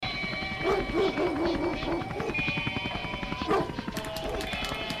We're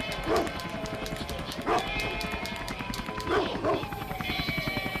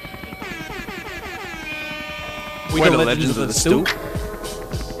the Legends of the Stoop.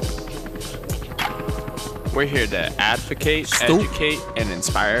 We're here to advocate, educate, and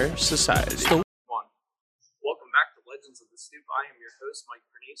inspire society. Welcome back to Legends of the Stoop. I am your host, Mike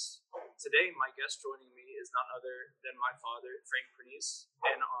Pernice. Today, my guest joining me is none other than my father, Frank Pernice,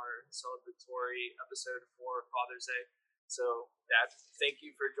 in our celebratory episode for Father's Day. So, Dad, thank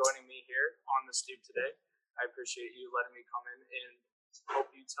you for joining me here on the Stoop today. I appreciate you letting me come in and help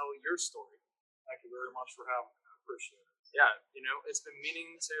you tell your story. Thank you very much for having me. I appreciate it. Yeah, it's been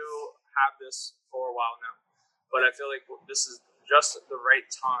meaning to have this for a while now, but I feel like this is just the right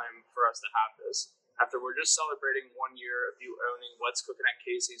time for us to have this. After we're just celebrating 1 year of you owning What's Cooking at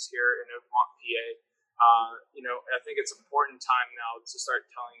Casey's here in Oakmont, PA, I think it's an important time now to start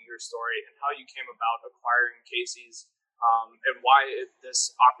telling your story and how you came about acquiring Casey's, and why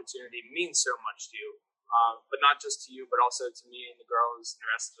this opportunity means so much to you, but not just to you, but also to me and the girls and the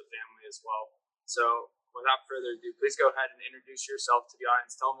rest of the family as well. So, without further ado, please go ahead and introduce yourself to the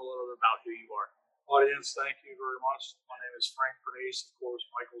audience. Tell them a little bit about who you are. Audience, thank you very much. My name is Frank Pernice, of course,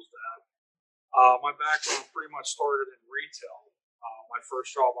 Michael's dad. My background pretty much started in retail. My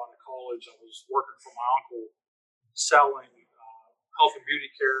first job out of college, I was working for my uncle selling health and beauty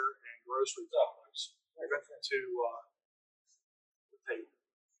care and grocery products to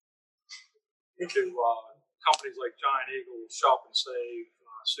companies like Giant Eagle, Shop and Save,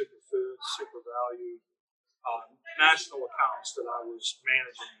 Superfoods, Super Value, national accounts that I was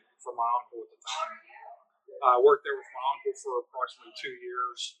managing for my uncle at the time. I worked there with my uncle for approximately 2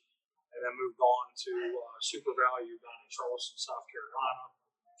 years, and then moved on to Super Value down in Charleston, South Carolina.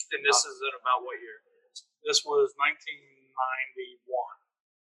 And this is at about what year? This was 1991.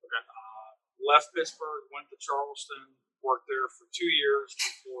 Okay. Left Pittsburgh, went to Charleston, worked there for 2 years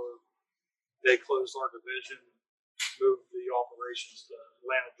before they closed our division, moved the operations to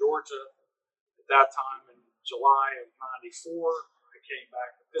Atlanta, Georgia. At that time, in July of '94, I came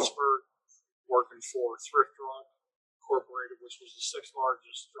back to Pittsburgh, working for Thrift Drug Incorporated, which was the 6th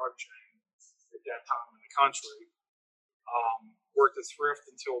largest drug chain at that time in the country. Worked at Thrift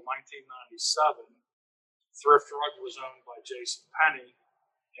until 1997. Thrift Drug was owned by Jason Penney,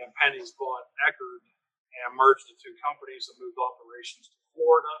 and Penney's bought Eckerd and merged the two companies and moved operations to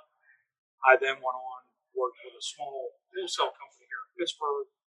Florida. I then went on, worked with a small wholesale company here in Pittsburgh,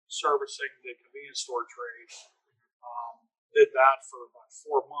 servicing the convenience store trade. Did that for about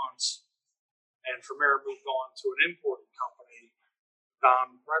 4 months, and from there moved on to an importing company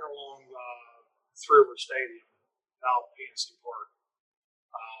down right along Three River Stadium, now PNC Park.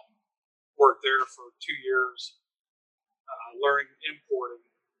 Worked there for 2 years, learning importing,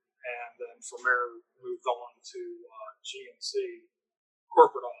 and then from there moved on to GNC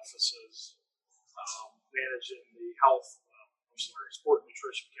corporate offices, managing the sport and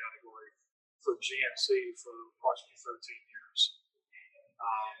nutrition category for GNC for approximately 13 years.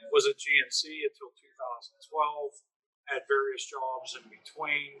 Was at GNC until 2012, had various jobs in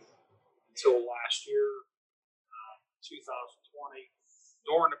between until last year, 2020,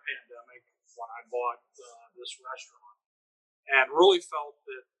 during the pandemic, when I bought this restaurant, and really felt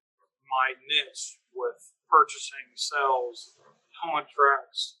that my niche with purchasing, sales,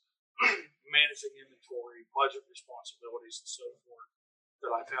 contracts, managing inventory, budget responsibilities, and so forth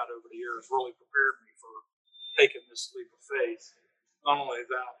that I've had over the years really prepared me for taking this leap of faith. Not only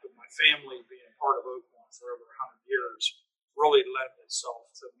that, but my family being part of Oakmont for over 100 years really lent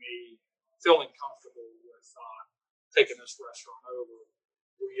itself to me feeling comfortable with taking this restaurant over.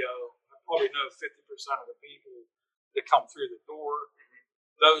 I probably know 50% of the people that come through the door.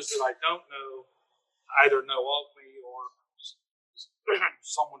 Those that I don't know either know of me or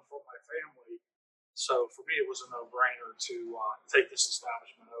someone from my family. So for me, it was a no-brainer to take this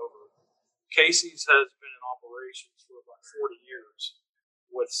establishment over. Casey's has been in operations for about 40 years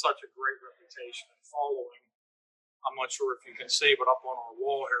with such a great reputation and following. I'm not sure if you can see, but up on our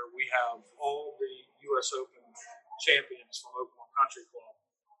wall here, we have all the U.S. Open champions from Oakmont Country Club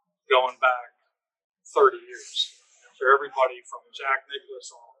going back 30 years. So everybody from Jack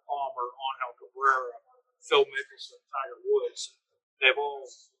Nicklaus, Arnold Palmer, Angel Cabrera, Phil Mickelson, Tiger Woods, they've all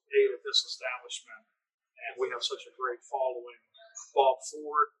ate at this establishment, and we have such a great following. Bob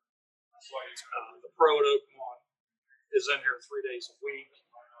Ford, the pro at Oakmont, is in here 3 days a week.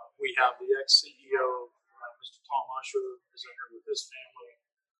 We have the ex-CEO, Mr. Tom Usher, is in here with his family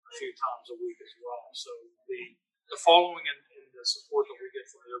a few times a week as well. So the following and the support that we get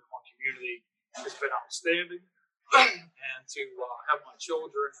from the Oakmont community has been outstanding. And to have my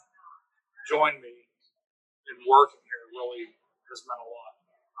children join me and working here really has meant a lot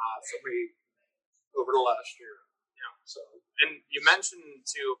for me over the last year. Yeah. So, And you mentioned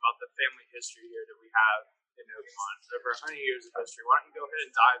too about the family history here that we have in Oakmont. Over 100 years of history. Why don't you go ahead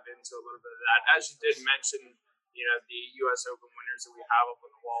and dive into a little bit of that? As you did mention, the U.S. Open winners that we have up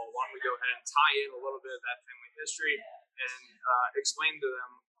on the wall. Why don't we go ahead and tie in a little bit of that family history and explain to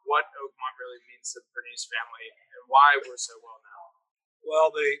them what Oakmont really means to the Bernice family and why we're so well known?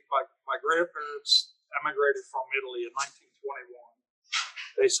 well, my grandparents emigrated from Italy in 1921.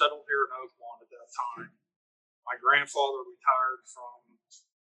 They settled here in Oakmont at that time. My grandfather retired from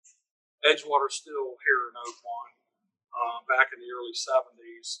Edgewater Steel here in Oakmont back in the early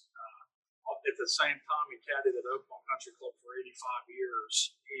 70s. At the same time, he caddied at Oakmont Country Club for 85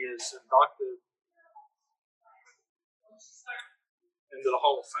 years. He is inducted into the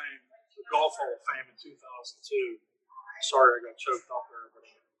Hall of Fame, the Golf Hall of Fame in 2002. Sorry, I got choked up there, but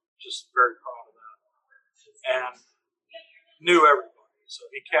I'm just very proud of that. And knew everybody. So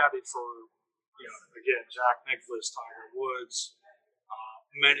he caddied for, again, Jack Nicklaus, Tiger Woods,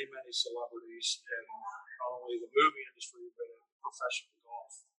 many, many celebrities in not only the movie industry, but in professional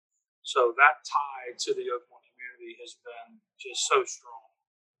golf. So that tie to the Oakmont community has been just so strong.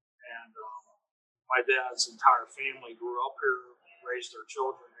 And my dad's entire family grew up here, raised their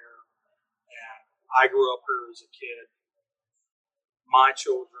children here, and I grew up here as a kid. My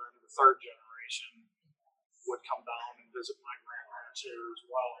children, the third generation, would come down and visit my grandparents here as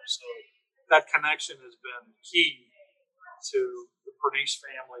well. So that connection has been key to the Bernice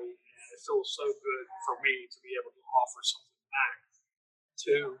family, and it feels so good for me to be able to offer something back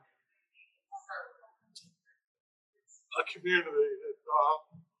to a community that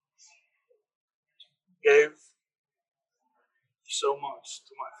gave so much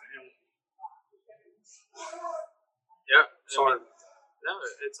to my family. Yeah. Sorry. No,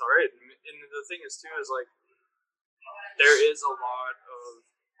 it's all right. And the thing is, too, is like there is a lot of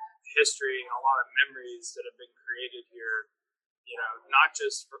history and a lot of memories that have been created here, not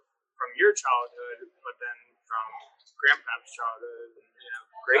just from your childhood, but then from grandpa's childhood and,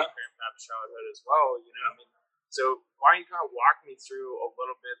 great grandpa's childhood as well, So why don't you kind of walk me through a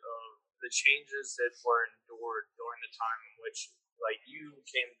little bit of the changes that were endured during the time in which, like, you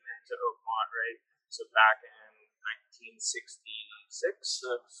came into Oakmont, right? So back in 1966?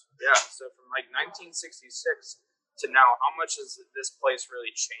 Yeah, so from like 1966 to now, how much has this place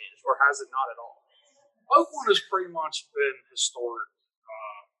really changed, or has it not at all? Oakmont has pretty much been historic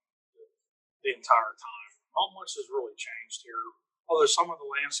the entire time. Not much has really changed here, although some of the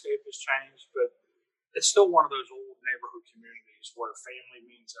landscape has changed, but it's still one of those old neighborhood communities where family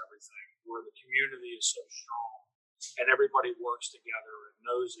means everything, where the community is so strong and everybody works together and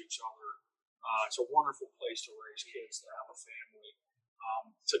knows each other. It's a wonderful place to raise kids, to have a family.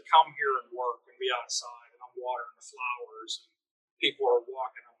 To come here and work and be outside and I'm watering the flowers and people are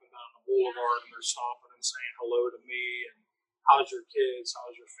walking up and down the boulevard and they're stopping and saying hello to me and how's your kids,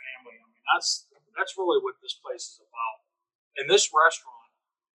 how's your family. I mean, that's really what this place is about. And this restaurant,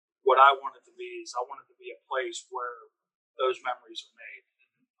 what I want it to be is I want it to be a place where those memories are made,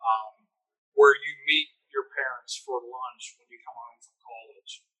 where you meet your parents for lunch when you come home from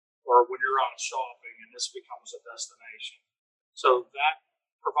college or when you're out shopping and this becomes a destination. So that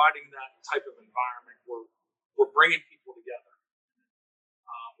providing that type of environment where we're bringing people together,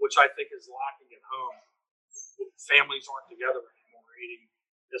 which I think is lacking at home. Families aren't together anymore eating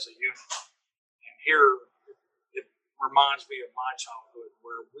as a unit. And here, it reminds me of my childhood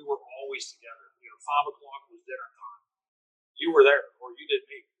where we were always together. 5 o'clock was dinner time. You were there or you didn't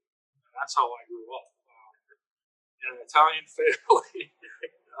eat. And that's how I grew up. In an Italian family,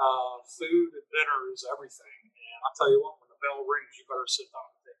 food and dinner is everything. And I'll tell you what, when the bell rings, you better sit down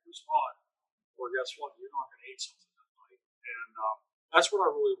and take your spot. Or guess what? You're not going to eat something that night. And that's what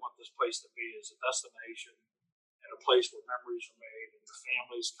I really want this place to be, is a destination and a place where memories are made and the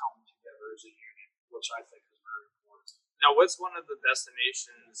families come together as a unit, which I think is very important. Now, what's one of the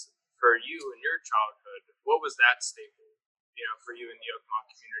destinations for you in your childhood? What was that staple, for you in the Oakmont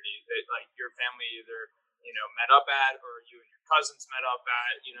community that, like, your family either, met up at or you and your cousins met up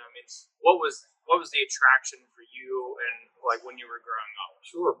at? What was the attraction for you and, like, when you were growing up?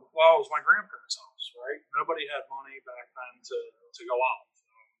 Sure. Well, it was my grandparents' house, right? Nobody had money back then to go out.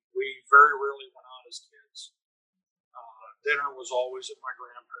 We very rarely went out as kids. Dinner was always at my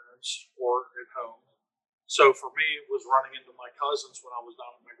grandparents' or at home. So for me, it was running into my cousins when I was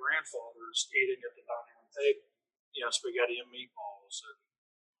down at my grandfather's, eating at the dining room table. Spaghetti and meatballs and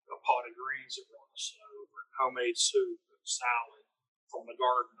a pot of greens that were on the stove, and homemade soup and salad from the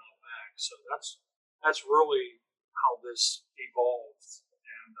garden out back. So that's really how this evolved,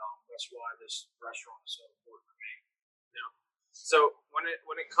 and that's that's why this restaurant is so important to me. Yeah. So when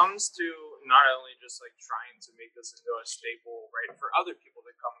it comes to not only just like trying to make this into a staple, right, for other people to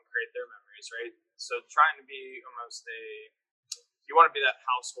come and create their memories, right? So trying to be almost you want to be that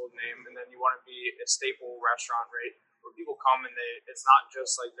household name, and then you want to be a staple restaurant, right? Where people come and it's not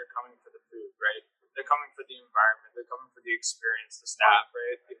just like they're coming for the food, right? They're coming for the environment, they're coming for the experience, the staff,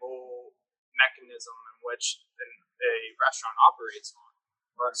 right? The whole mechanism in which a restaurant operates on.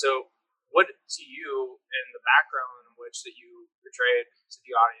 Right. So what to you, in the background in which that you portrayed to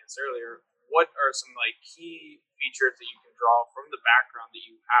the audience earlier, what are some like key features that you can draw from the background that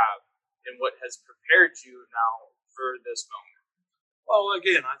you have, and what has prepared you now for this moment? Well,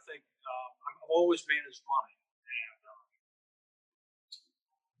 again, I think I've always managed money, and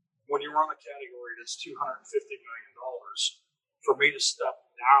when you run a category that's $250 million, for me to step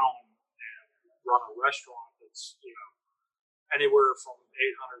down and run a restaurant that's anywhere from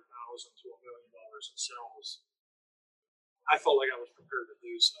 $800,000 to $1 million in sales, I felt like I was prepared to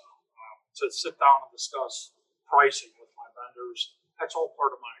do so. To sit down and discuss pricing with my vendors, that's all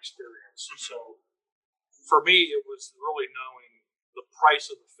part of my experience. Mm-hmm. So for me, it was really knowing the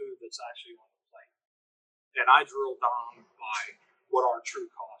price of the food that's actually on the plate. And I drill down by what our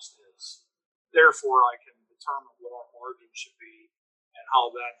true cost is. Therefore, I can determine what our margin should be and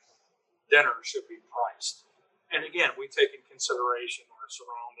how that dinner should be priced. And again, we take in consideration our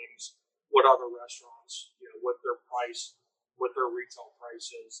surroundings, what other restaurants, what their price, what their retail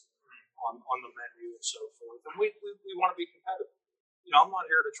price is on the menu and so forth. And we want to be competitive. I'm not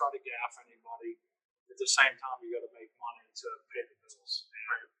here to try to gaff anybody. At the same time, you got to make money to pay the bills.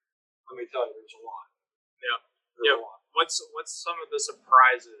 And let me tell you, there's a lot. Yeah. There's a lot. What's some of the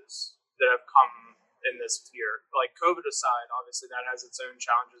surprises that have come in this year? Like COVID aside, obviously that has its own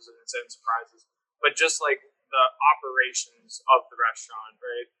challenges and its own surprises. But just like the operations of the restaurant,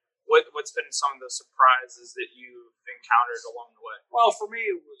 right? What's been some of the surprises that you've encountered along the way? Well, for me,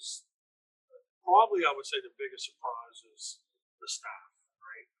 it was probably, I would say, the biggest surprise is the staff,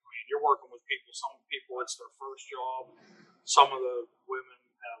 right? I mean, you're working with people. Some people, it's their first job. Some of the women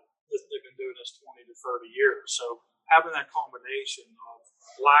they've been doing this 20 to 30 years. So having that combination of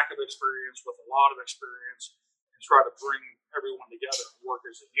lack of experience with a lot of experience and try to bring everyone together and work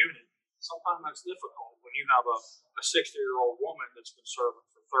as a unit, sometimes that's difficult when you have a 60-year-old woman that's been serving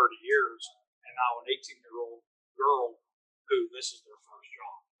for 30 years and now an 18-year-old girl who this is their first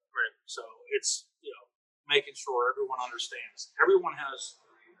job. Right. So it's, making sure everyone understands. Everyone has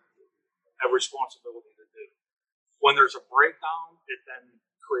a responsibility to do. When there's a breakdown, it then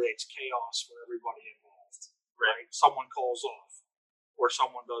creates chaos for everybody involved. Right? Someone calls off, or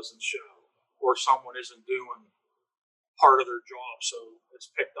someone doesn't show, or someone isn't doing part of their job, so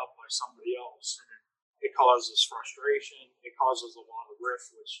it's picked up by somebody else. It causes frustration. It causes a lot of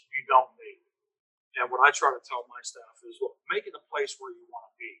rift, which you don't need. And what I try to tell my staff is, look, make it a place where you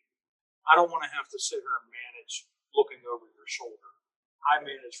want to be. I don't want to have to sit here and manage looking over your shoulder. I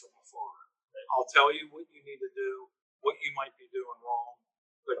manage from afar. I'll tell you what you need to do, what you might be doing wrong.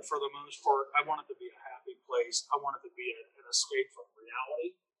 But for the most part, I want it to be a happy place. I want it to be an escape from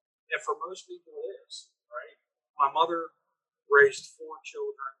reality. And for most people, it is, right? My mother raised 4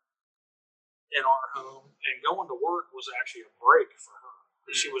 children in our home, and going to work was actually a break for her.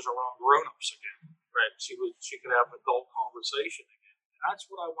 She was around grown-ups again. Right? She could have adult conversation again. And that's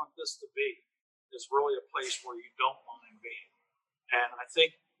what I want this to be, is really a place where you don't mind being. And I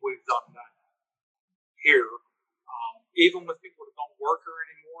think we've done that here. Even with people that don't work here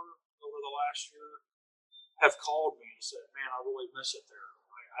anymore over the last year have called me and said, man, I really miss it there.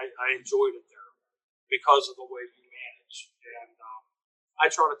 I enjoyed it there because of the way you manage. And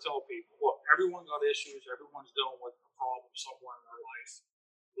I try to tell people, look, everyone got issues. Everyone's dealing with a problem somewhere in their life.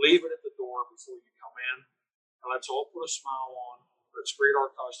 Leave it at the door before you come in. And let's all put a smile on. Let's greet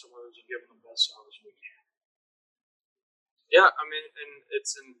our customers and give them the best service we can. Yeah, I mean, and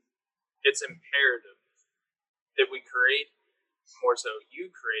it's imperative that we create, more so you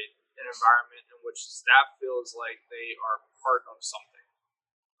create, an environment in which staff feels like they are part of something,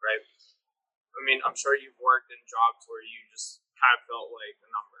 right? I mean, I'm sure you've worked in jobs where you just kind of felt like a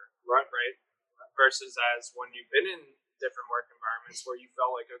number, right? Versus as when you've been in different work environments where you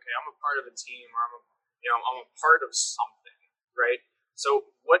felt like, okay, I'm a part of a team, or I'm a part of something, right?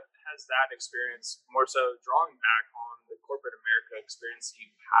 So what has that experience, more so drawing back on the corporate America experience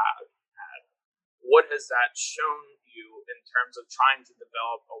you have had, what has that shown you in terms of trying to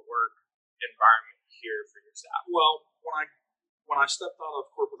develop a work environment here for your staff? Well, when I stepped out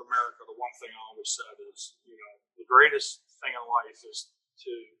of corporate America, the one thing I always said is, the greatest thing in life is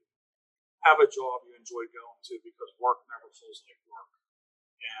to have a job you enjoy going to, because work never feels like work.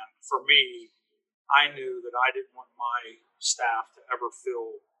 And for me, I knew that I didn't want my staff to ever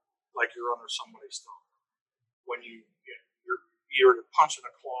feel like you're under somebody's thumb. When you're either punching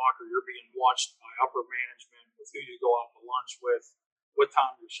a clock or you're being watched by upper management with who you go out to lunch with, what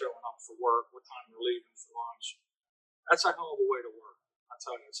time you're showing up for work, what time you're leaving for lunch. That's a hell of a way to work. I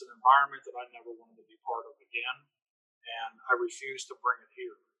tell you, it's an environment that I never wanted to be part of again, and I refuse to bring it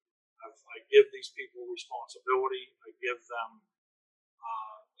here. I give these people responsibility. I give them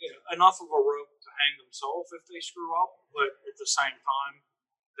enough of a rope to hang themselves if they screw up, but at the same time,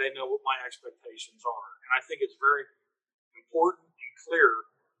 they know what my expectations are. And I think it's very important and clear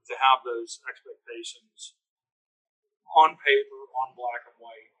to have those expectations on paper, on black and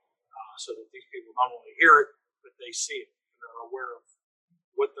white, so that these people not only hear it, but they see it. And they're aware of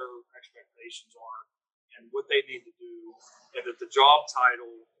what their expectations are and what they need to do, and that the job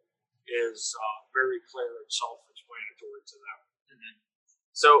title is very clear and self-explanatory to them. Mm-hmm.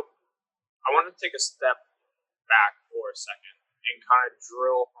 So I want to take a step back for a second and kind of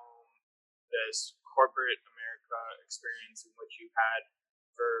drill home this corporate America experience in which you've had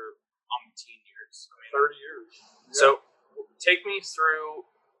for umpteen years. 30 years. So take me through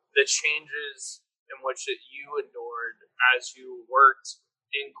the changes in which you endured as you worked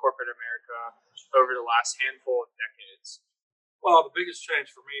in corporate America over the last handful of decades. Well, the biggest change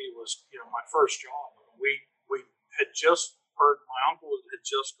for me was, my first job. We had just heard, my uncle had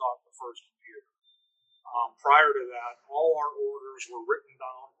just got the first computer. Prior to that, all our orders were written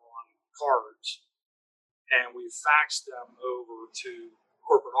down on cards, and we faxed them over to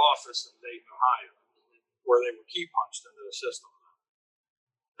corporate office in Dayton, Ohio, where they were key punched into the system.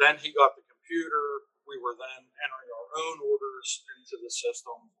 Then he got the computer. We were then entering our own orders into the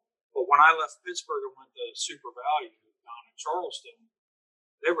system. But when I left Pittsburgh and went to Super Value down in Charleston,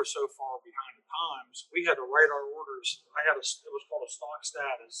 they were so far behind the times, we had to write our orders. It was called a stock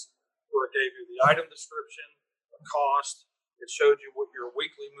status, where it gave you the item description, the cost, it showed you what your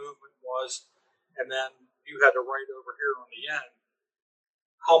weekly movement was, and then you had to write over here on the end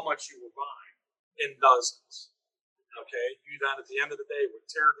how much you were buying in dozens. Okay, you then at the end of the day would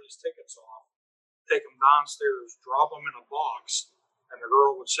tear these tickets off, take them downstairs, drop them in a box, and the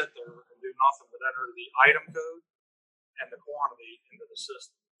girl would sit there and do nothing but enter the item code and the quantity into the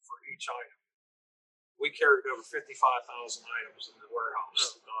system for each item. We carried over 55,000 items in the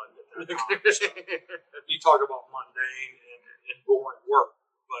warehouse. Oh, God. At that time. So, you talk about mundane and boring work,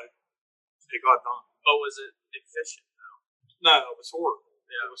 but it got done. But was it efficient, though? No, it was horrible.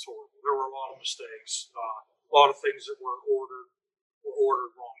 Yeah. It was horrible. There were a lot of mistakes. A lot of things that were ordered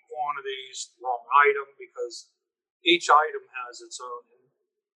wrong quantities, wrong item, because each item has its own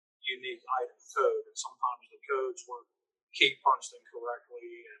unique item code, and sometimes the codes were key punched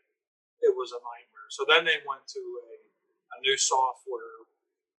incorrectly, and it was a nightmare. So then they went to a new software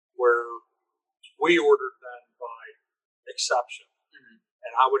where we ordered then by exception,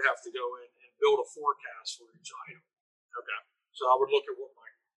 and I would have to go in and build a forecast for each item. Okay. So I would look at what my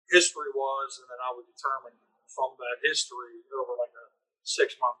history was, and then I would determine from that history over like a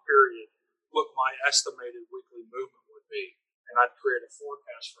 6-month period what my estimated weekly movement would be. And I'd create a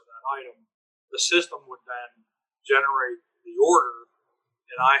forecast for that item. The system would then generate the order,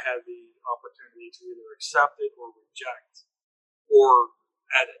 and I had the opportunity to either accept it or reject or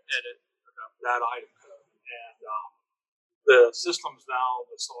edit that item code. And the systems now,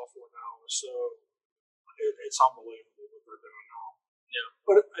 the software now is it's unbelievable what they're doing now. Yeah.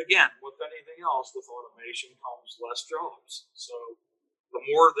 But again, with anything else, with automation comes less jobs. So the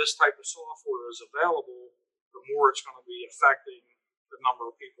more this type of software is available, the more it's going to be affecting the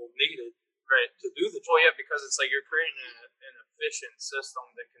number of people needed to do the job. Well, yeah, because it's like you're creating an efficient system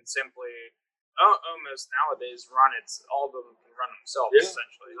that can simply, almost nowadays, all of them can run themselves,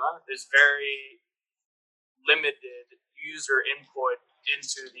 essentially. Exactly. There's very limited user input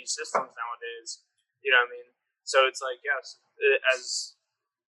into these systems nowadays. You know what I mean? So it's like, yes, as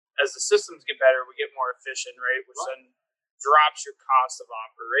the systems get better, we get more efficient, right? Which then drops your cost of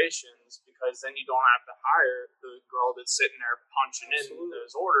operations, because then you don't have to hire the girl that's sitting there punching in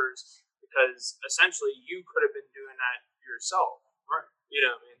those orders, because essentially you could have been doing that yourself. Right. You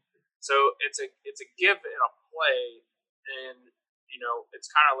know what I mean? So it's a give and a play, and it's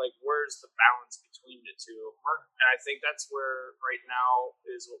kind of like, where's the balance between the two? And I think that's where right now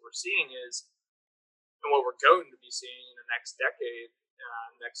is what we're seeing is, and what we're going to be seeing in the next decade,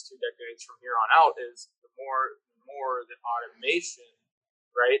 next 2 decades from here on out, is the more the automation,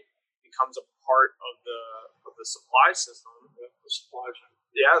 right, becomes a part of the supply system. The supply chain.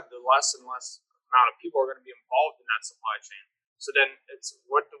 Yeah, the less and less amount of people are going to be involved in that supply chain. So then it's,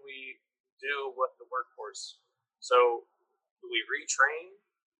 what do we do with the workforce? So do we retrain?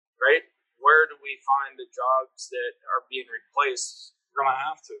 right? Where do we find the jobs that are being replaced? We're going to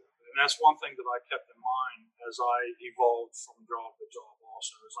have to. And that's one thing that I kept in mind as I evolved from job to job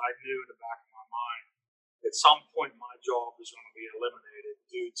also, is I knew in the back of my mind at some point my job was going to be eliminated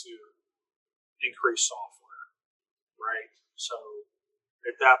due to increased software, right? So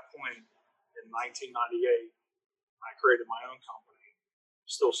at that point in 1998, I created my own company,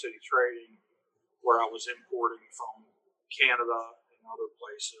 Still City Trading, where I was importing from Canada and other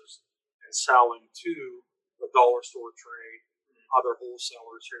places and selling to the dollar store trade, other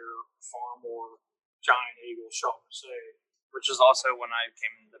wholesalers here, Farmore, Giant Eagle, Shop and Save. Which is also when I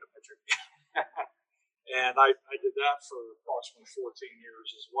came into the picture. And I did that for approximately 14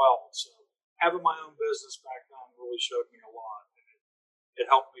 years as well. So having my own business back then really showed me a lot. And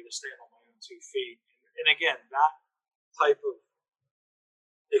it helped me to stand on my own 2 feet. And again, that type of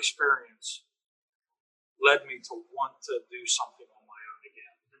experience led me to want to do something on my own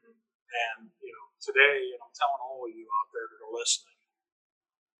again. Mm-hmm. And, today, and I'm telling all of you out there that are listening,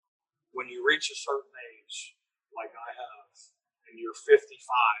 when you reach a certain age, like I have, and you're 55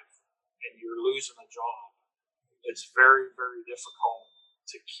 and you're losing a job, it's very, very difficult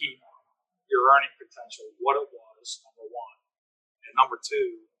to keep your earning potential what it was, number one. And number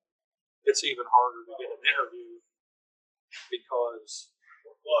two, it's even harder to get an interview because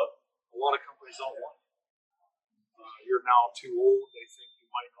a lot of companies don't want you. You're now too old. They think you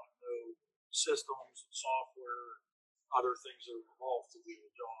might not know systems and software, other things that are involved to do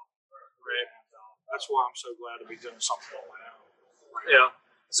the job. Right. And that's why I'm so glad to be doing something on my own. Yeah.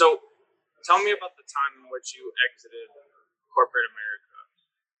 So tell me about the time in which you exited corporate America.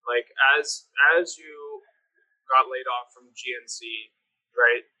 Like as you got laid off from GNC,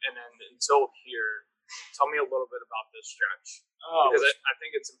 right? And then until here, tell me a little bit about this stretch. Because I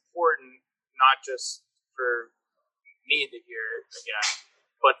think it's important not just for me to hear it again,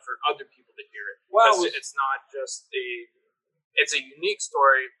 but for other people to hear it. Well, because it's not just it's a unique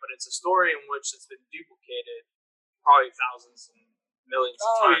story, but it's a story in which it's been duplicated probably thousands and millions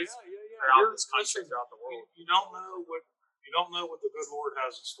of times throughout this country, throughout the world. You don't know what the good Lord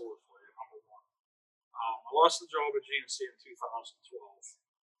has in store for you. Number one, I lost the job at GNC in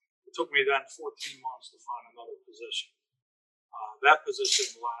 2012. It took me then 14 months to find another position. That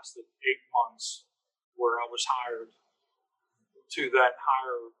position lasted 8 months, where I was hired to then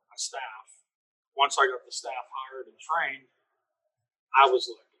hire a staff. Once I got the staff hired and trained, I was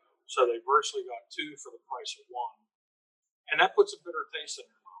let go. So they virtually got 2 for the price of 1. And that puts a bitter taste in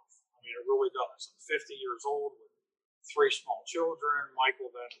your mouth. I mean, it really does. I'm 50 years old with 3 small children,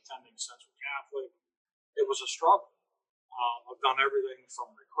 Michael then attending Central Catholic. It was a struggle. I've done everything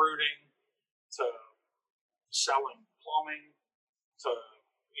from recruiting to selling plumbing to,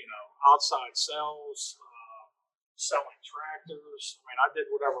 outside sales, selling tractors. I mean, I did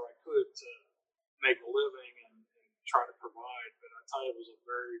whatever I could to make a living and try to provide. But I tell you, it was a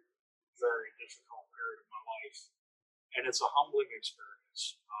very, very difficult period of my life. And it's a humbling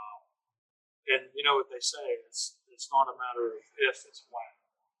experience. And you know what they say, it's not a matter of if, it's when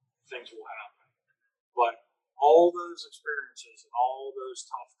things will happen. But all those experiences and all those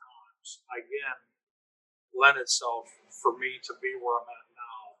tough times, again, lent itself for me to be where I'm at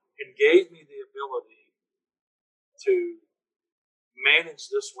now and gave me the ability to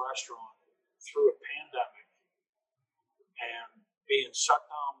manage this restaurant through a pandemic and being shut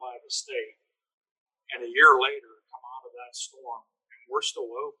down by the state. And a year later, come out of that storm, and we're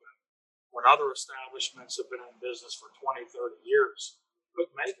still open when other establishments have been in business for 20, 30 years,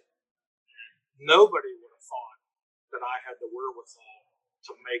 couldn't make it. Nobody would have thought that I had the wherewithal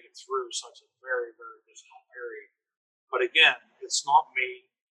to make it through such a very, very difficult period. But again, it's not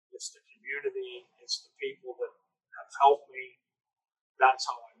me, it's the community, it's the people that have helped me. That's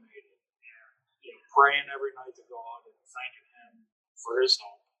how I made it. And, praying every night to God and thanking Him for His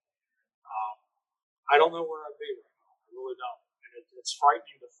help. I don't know where I'd be right now. I really don't. And it's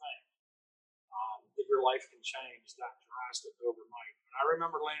frightening to think that your life can change that drastic overnight. And I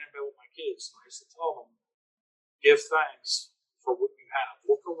remember laying in bed with my kids, and I used to tell them, give thanks for what you have.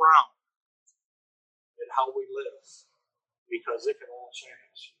 Look around at how we live, because it can all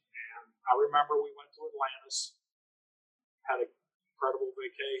change. And I remember we went to Atlantis, had an incredible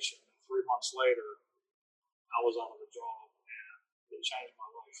vacation, and 3 months later, I was out of a job, and it changed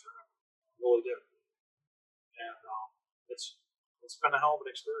my life forever. It really did. And it's been a hell of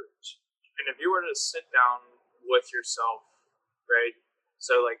an experience. And if you were to sit down with yourself, right?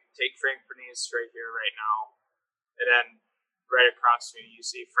 So like take Frank Pernice right here, right now, and then right across from you, you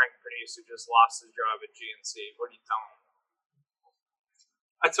see Frank Pernice who just lost his job at GNC. What do you tell him?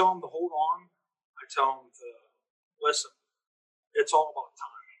 I tell him to hold on. I tell him to listen. It's all about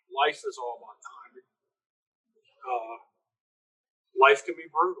timing. life is all about timing. Life can be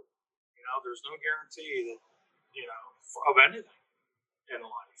brutal. There's no guarantee that, of anything in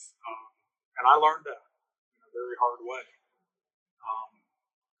life. And I learned that in a very hard way.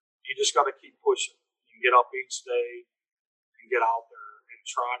 You just got to keep pushing and get up each day and get out there and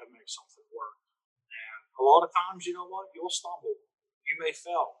try to make something work. And a lot of times, you know what? You'll stumble. You may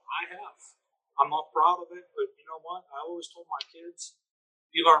fail. I have. I'm not proud of it, but you know what? I always told my kids,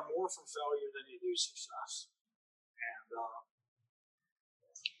 you learn more from failure than you do success. And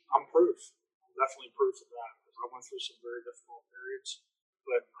I'm proof. I'm definitely proof of that. Because I went through some very difficult periods,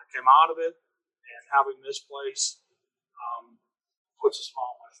 but I came out of it, and having this place puts a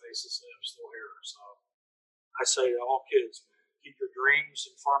smile on my face to say I'm still here. So I say to all kids, man, keep your dreams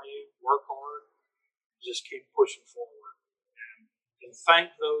in front of you, work hard, just keep pushing forward, and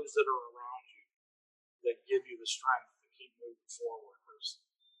thank those that are around you that give you the strength to keep moving forward. Because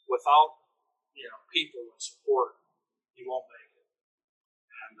without people and support, you won't make it.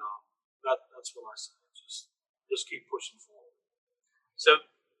 And that's what I say. Just keep pushing forward. So,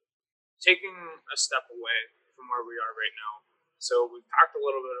 taking a step away from where we are right now. So we've talked a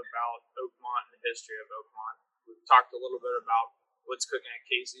little bit about Oakmont and the history of Oakmont. We've talked a little bit about what's cooking at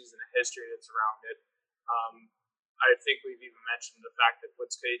Casey's and the history that's around it. I think we've even mentioned the fact that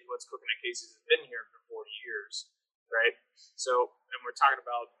what's cooking at Casey's has been here for 40 years, right? So, and we're talking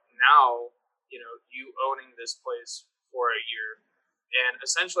about now, you owning this place for a year. And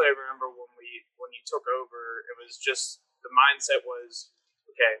essentially, I remember when you took over, it was just the mindset was,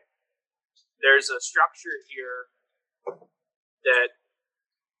 okay, there's a structure here that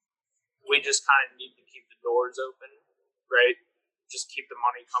we just kind of need to keep the doors open, right? Just keep the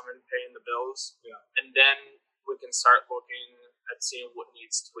money coming, paying the bills. Yeah. And then we can start looking at seeing what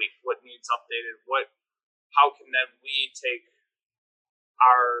needs tweaked, what needs updated, how can then we take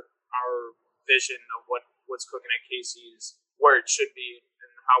our vision of what's cooking at Casey's where it should be,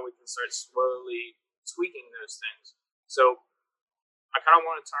 and how we can start slowly tweaking those things. So I kind of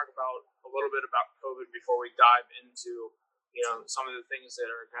want to talk about a little bit about COVID before we dive into some of the things that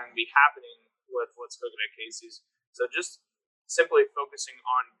are going to be happening with what's cooking at Casey's. So just simply focusing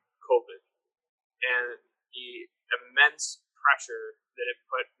on COVID and the immense pressure that it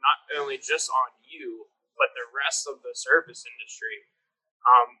put not only just on you, but the rest of the service industry.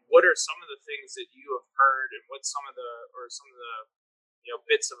 What are some of the things that you have heard, and what's some of the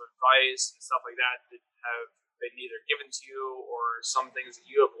bits of advice and stuff like that have been either given to you, or some things that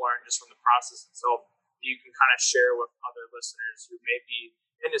you have learned just from the process itself that you can kind of share with other listeners who may be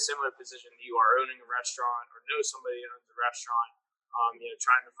in a similar position that you are, owning a restaurant or know somebody who owns a restaurant,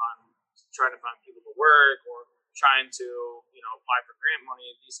 trying to find people to work, or trying to apply for grant money,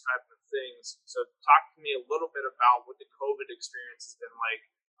 these type of things. So talk to me a little bit about what the COVID experience has been like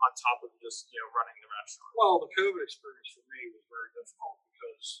on top of just running the restaurant. Well, the COVID experience for me was very difficult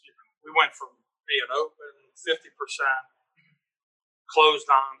because we went from being open 50%,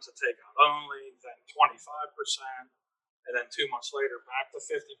 closed on to takeout only, then 25%, and then 2 months later back to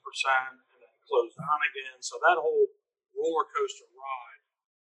 50%, and then closed on again. So that whole roller coaster ride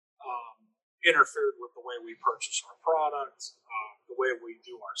interfered with the way we purchase our products, the way we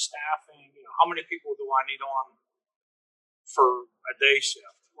do our staffing. How many people do I need on for a day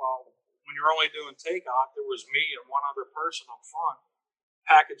shift? Well, when you're only doing takeout, there was me and one other person up front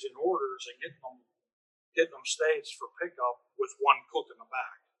packaging orders and getting them staged for pickup with one cook in the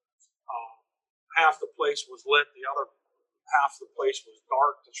back. Half the place was lit, the other half the place was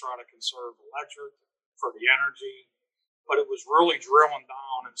dark to try to conserve electric for the energy. But it was really drilling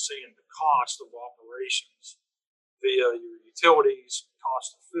down and seeing the cost of operations via your utilities,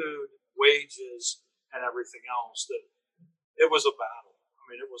 cost of food, wages, and everything else. That it was a battle. I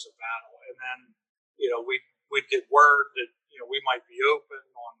mean, it was a battle. And then, we'd get word that, we might be open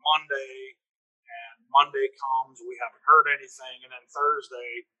on Monday, and Monday comes, we haven't heard anything. And then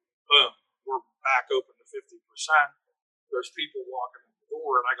Thursday, boom, we're back open to 50%. There's people walking in the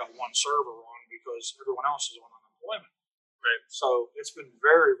door, and I got one server on because everyone else is on unemployment. Right. So it's been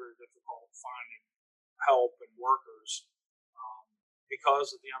very, very difficult finding help and workers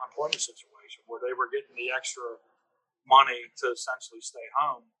because of the unemployment situation, where they were getting the extra money to essentially stay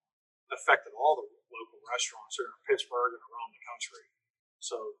home, affected all the local restaurants here in Pittsburgh and around the country.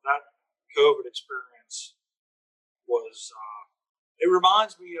 So that COVID experience was, it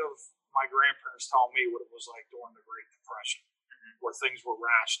reminds me of my grandparents telling me what it was like during the Great Depression, where things were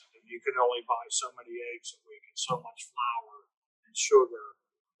rationed and you could only buy so many eggs a week and so much flour and sugar.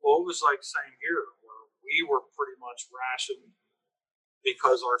 Well, it was like same here, where we were pretty much rationed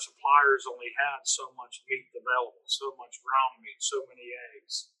because our suppliers only had so much meat available, so much ground meat, so many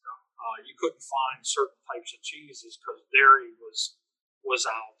eggs. You couldn't find certain types of cheeses because dairy was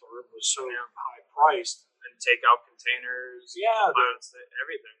out or it was so high priced. And takeout containers, Yeah,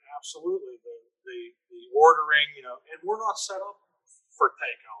 everything. absolutely. The ordering, and we're not set up for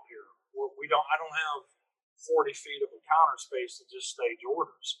takeout here. I don't have 40 feet of a counter space to just stage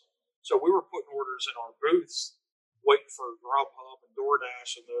orders. So we were putting orders in our booths, waiting for Grubhub and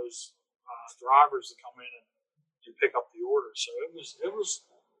DoorDash and those drivers to come in and pick up the orders. So it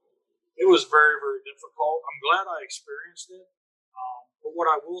was very, very difficult. I'm glad I experienced it. But what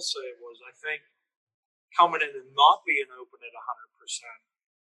I will say was, I think coming in and not being open at 100%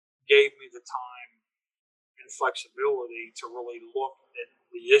 gave me the time and flexibility to really look at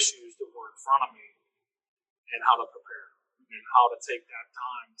the issues that were in front of me and how to prepare and how to take that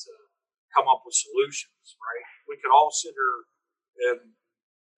time to come up with solutions, right? We could all sit here and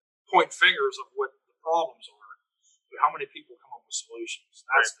point fingers of what the problems are, but how many people come up with solutions?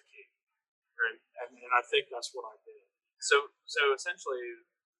 That's the key. Right. And I think that's what I did. So essentially,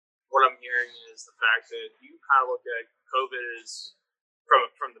 what I'm hearing is the fact that you kind of look at COVID as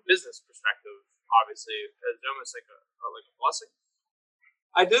from the business perspective, obviously, as almost like a blessing.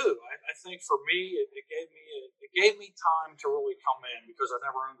 I do. I think for me, it gave me time to really come in because I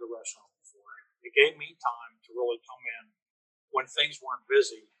never owned a restaurant before. It gave me time to really come in when things weren't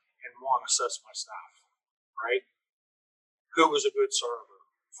busy and want to assess my staff. Right? Who was a good server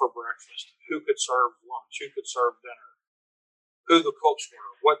for breakfast? Who could serve lunch? Who could serve dinner? Who the cooks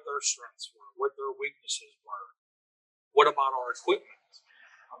were, what their strengths were, what their weaknesses were. What about our equipment?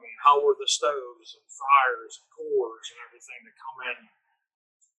 I mean, how were the stoves and fryers and coolers and everything to come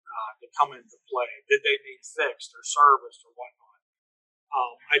into play? Did they need fixed or serviced or whatnot?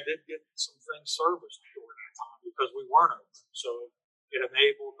 I did get some things serviced during that time because we weren't open. So it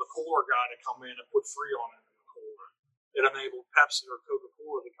enabled the cooler guy to come in and put Freon in the cooler. It enabled Pepsi or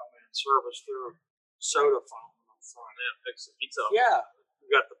Coca-Cola to come in and service their soda fountain. Yeah, fix the pizza oven. Yeah, we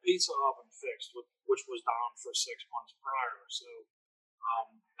got the pizza oven fixed, which was down for 6 months prior. So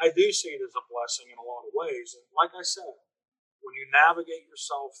I do see it as a blessing in a lot of ways. And like I said, when you navigate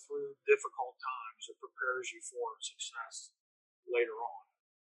yourself through difficult times, it prepares you for success later on.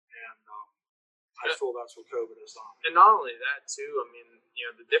 And I feel that's what COVID has done. And not only that, too, I mean,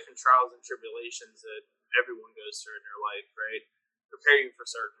 the different trials and tribulations that everyone goes through in their life, right, prepare you for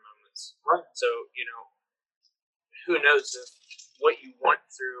certain moments. Right. So, who knows if what you went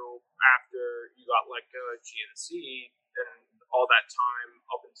through after you got let go at GNC and all that time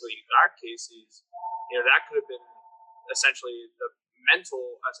up until you got Casey's, that could have been essentially the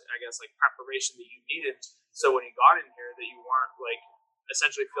mental, I guess, like preparation that you needed. So when you got in here, that you weren't like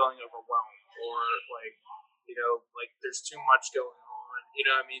essentially feeling overwhelmed or like, like there's too much going on. You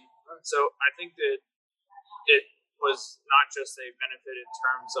know what I mean? So I think that it was not just a benefit in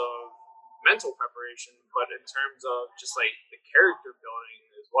terms of mental preparation, but in terms of just like the character building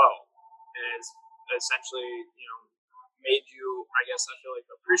as well. And it's essentially, made you, I guess I feel like,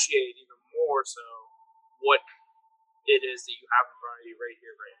 appreciate even more so what it is that you have in front of you right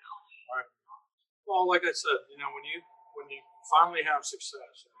here, right now. Right. Well, like I said, when you finally have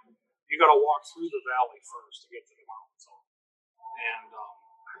success, you got to walk through the valley first to get to the mountaintop. And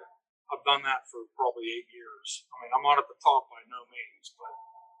I've done that for probably 8 years. I mean, I'm not at the top by no means, but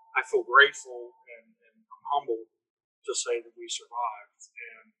I feel grateful and I'm humbled to say that we survived.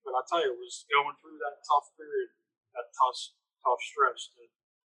 But I tell you, it was going through that tough period, that tough stretch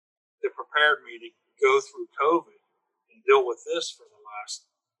that prepared me to go through COVID and deal with this for the last,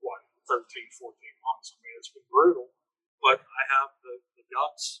 13, 14 months. I mean, it's been brutal, but I have the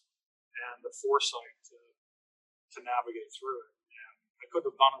guts and the foresight to navigate through it. And I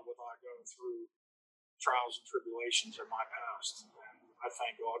couldn't have done it without going through trials and tribulations in my past. And I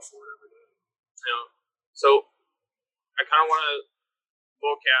thank God for it every day. So I kind of want to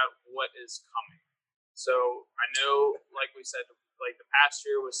look at what is coming. So I know, like we said, like the past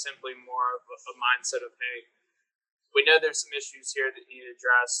year was simply more of a mindset of, hey, we know there's some issues here that need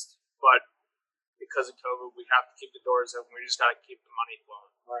addressed, but because of COVID, we have to keep the doors open. We just got to keep the money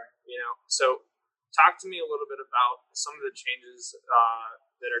flowing. Right. So talk to me a little bit about some of the changes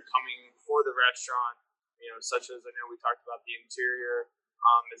that are coming for the restaurant, such as I know we talked about the interior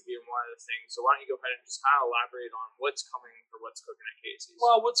as being one of the things. So why don't you go ahead and just kind of elaborate on what's coming for What's Cooking at Casey's?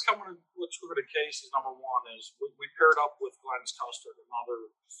 Well, what's cooking at Casey's, number one, is we paired up with Glenn's Custard,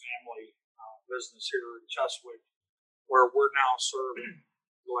 another family business here in Cheswick, where we're now serving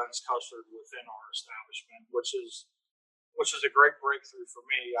Glenn's Custard within our establishment, which is which is a great breakthrough for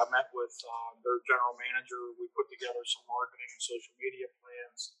me. I met with their general manager. We put together some marketing and social media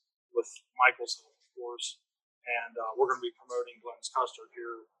plans with Michael's help, of course, and we're going to be promoting Glenn's Custard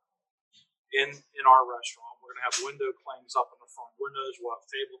here in our restaurant. We're going to have window clings up in the front windows. We'll have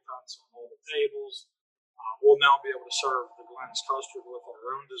table tents on all the tables. We'll now be able to serve the Glenn's Custard with our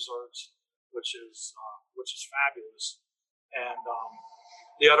own desserts, which is fabulous. And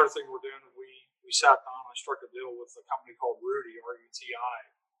the other thing we're doing, we sat down. I struck a deal with a company called Ruti, RUTI.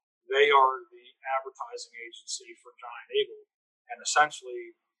 They are the advertising agency for Giant Eagle, and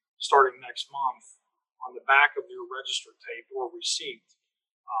essentially, starting next month, on the back of your register tape or receipt,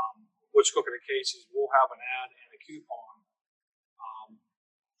 which Cooking at Casey's will have an ad and a coupon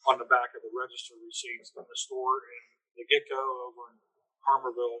on the back of the register receipts in the store in the Get-Go over in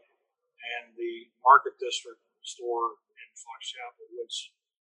Harmerville and the Market District store in Fox Chapel, which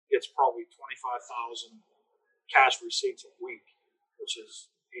gets probably 25,000 cash receipts a week, which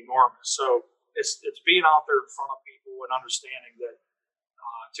is enormous. So it's being out there in front of people and understanding that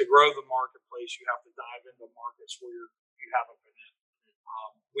to grow the marketplace, you have to dive into markets where you haven't been in.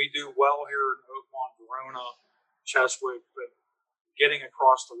 We do well here in Oakmont, Verona, Cheswick, but getting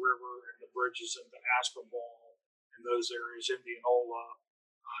across the river and the bridges into Aspinwall and those areas, Indianola,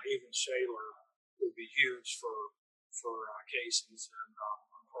 even Shaler, would be huge for Casey's, and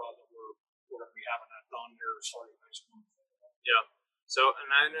I'm proud that we're going to be having that done here starting next month. Yeah. So,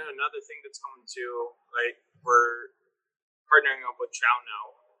 and I know another thing that's coming too, like we're partnering up with Chow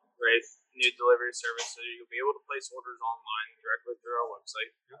Now, right? New delivery service, so you'll be able to place orders online directly through our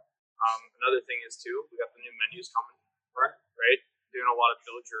website. Yeah. Another thing is too, we got the new menus coming. Right. Right. Doing a lot of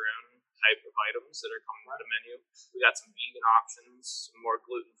build your own type of items that are coming to the menu. We got some vegan options, some more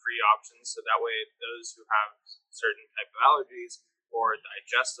gluten-free options, so that way those who have certain type of allergies or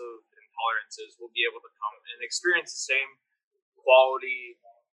digestive intolerances will be able to come and experience the same quality,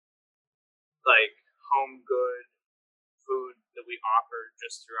 like home good food that we offer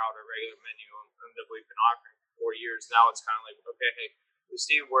just throughout our regular menu and that we've been offering for 4 years. Now it's kind of like, okay, hey, we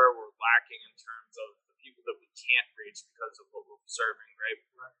see where we're lacking in terms of the people that we can't reach because of what we're serving, right?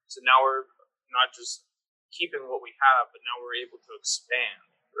 So now we're not just keeping what we have, but now we're able to expand,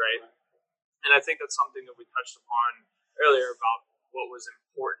 right? And I think that's something that we touched upon earlier about what was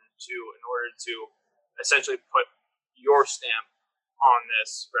important in order to essentially put your stamp on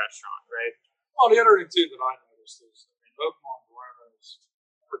this restaurant, right? Well, the other thing too that I noticed is, Oakmont, Verona is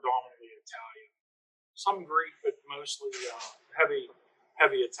predominantly Italian. Some Greek, but mostly heavy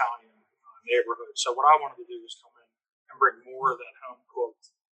Italian neighborhood. So what I wanted to do was come in and bring more of that home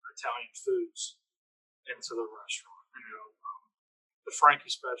cooked Italian foods into the restaurant. The Frankie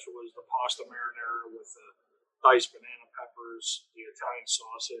special is the pasta marinara with the diced banana peppers, the Italian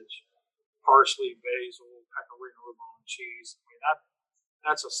sausage, parsley, basil, pecorino romano cheese.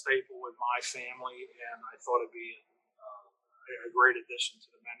 That's a staple in my family, and I thought it'd be a great addition to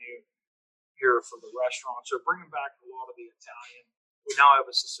the menu here for the restaurant. So bringing back a lot of the Italian. We now have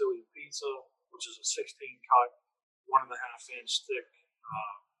a Sicilian pizza, which is a 16-cut, 1.5-inch thick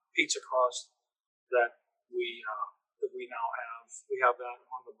pizza crust that we now have. We have that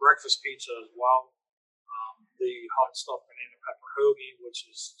on the breakfast pizza as well. The hot stuffed banana pepper hoagie, which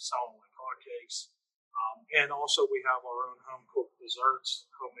is selling like hotcakes. And also we have our own home-cooked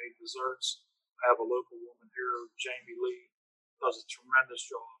desserts, homemade desserts. I have a local woman here, Jamie Lee, does a tremendous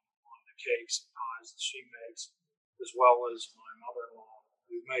job on the cakes and pies that she makes, as well as my mother-in-law,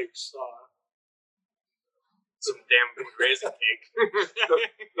 who makes some damn good raisin cake.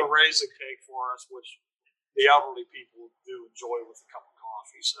 the raisin cake for us, which the elderly people do enjoy with a cup of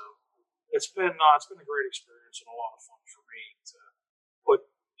coffee. So it's been a great experience and a lot of fun for me to put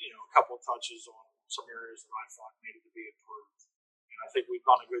a couple of touches on some areas that I thought needed to be improved. And I think we've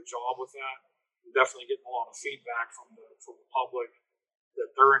done a good job with that. We're definitely getting a lot of feedback from the public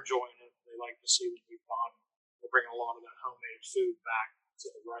that they're enjoying it. They like to see what we've done. We're bringing a lot of that homemade food back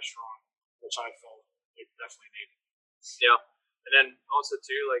to the restaurant, which I felt it definitely needed. Yeah. And then also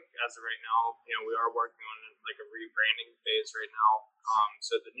too, like as of right now, we are working on like a rebranding phase right now.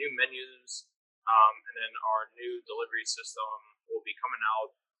 So the new menus, and then our new delivery system will be coming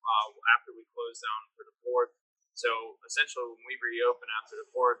out after we close down for the 4th. So essentially, when we reopen after the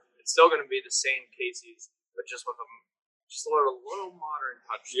 4th, it's still going to be the same Casey's, but just with a little modern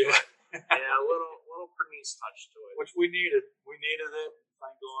touch to it. Yeah, a little Pernice touch to it, which we needed. We needed it.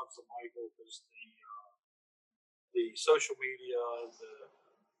 Thank God for Michael, because the social media,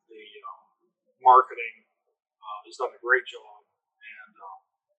 the marketing, has done a great job, and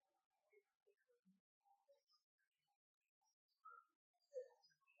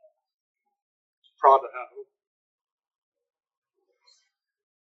proud to have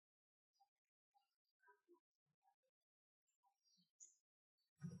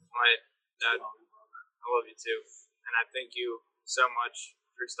My dad, I love you too. And I thank you so much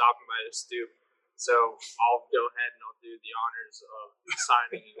for stopping by the stoop. So I'll go ahead and I'll do the honors of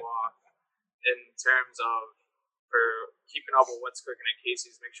signing you off. In terms of for keeping up with what's cooking at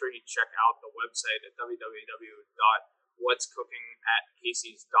Casey's, make sure you check out the website at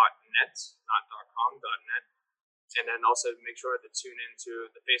www.what'scookingatcaseys.net, not .com, .net. And then also make sure to tune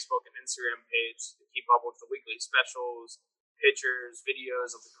into the Facebook and Instagram page to keep up with the weekly specials, pictures,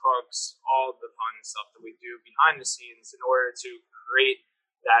 videos of the cooks, all the fun stuff that we do behind the scenes in order to create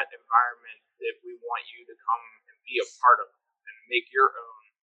that environment that we want you to come and be a part of and make your own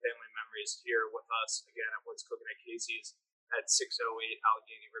family memories here with us again at What's Cooking at Casey's at 608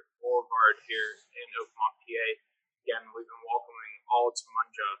 Allegheny River Boulevard here in Oakmont, PA. Again, we've been welcoming all to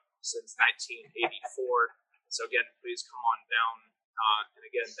Munja since 1984. So again, please come on down. And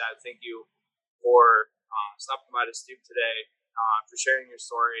again, Dad, thank you for stopping by the stoop today, for sharing your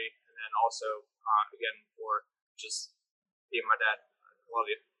story, and then also, again, for just being my dad. I love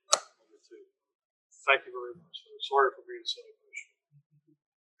you. Love you too. Thank you very much. Sorry for being so emotional.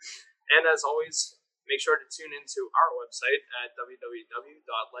 And as always, make sure to tune into our website at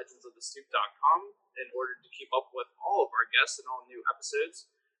www.legendsofthestoop.com in order to keep up with all of our guests and all new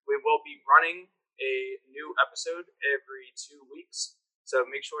episodes. We will be running a new episode every 2 weeks, so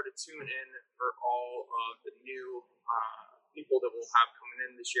make sure to tune in for all of the new people that we'll have coming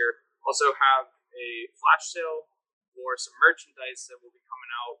in this year. Also have a flash sale for some merchandise that will be coming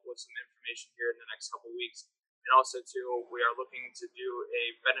out with some information here in the next couple weeks. And also too, we are looking to do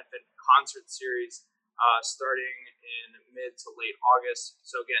a benefit concert series starting in mid to late August.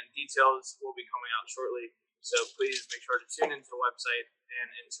 So again, details will be coming out shortly. So please make sure to tune into the website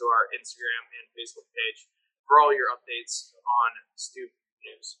and into our Instagram and Facebook page for all your updates on Stoop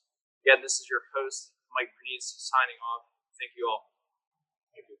News. Again, this is your host, Mike Pernice, signing off. Thank you all.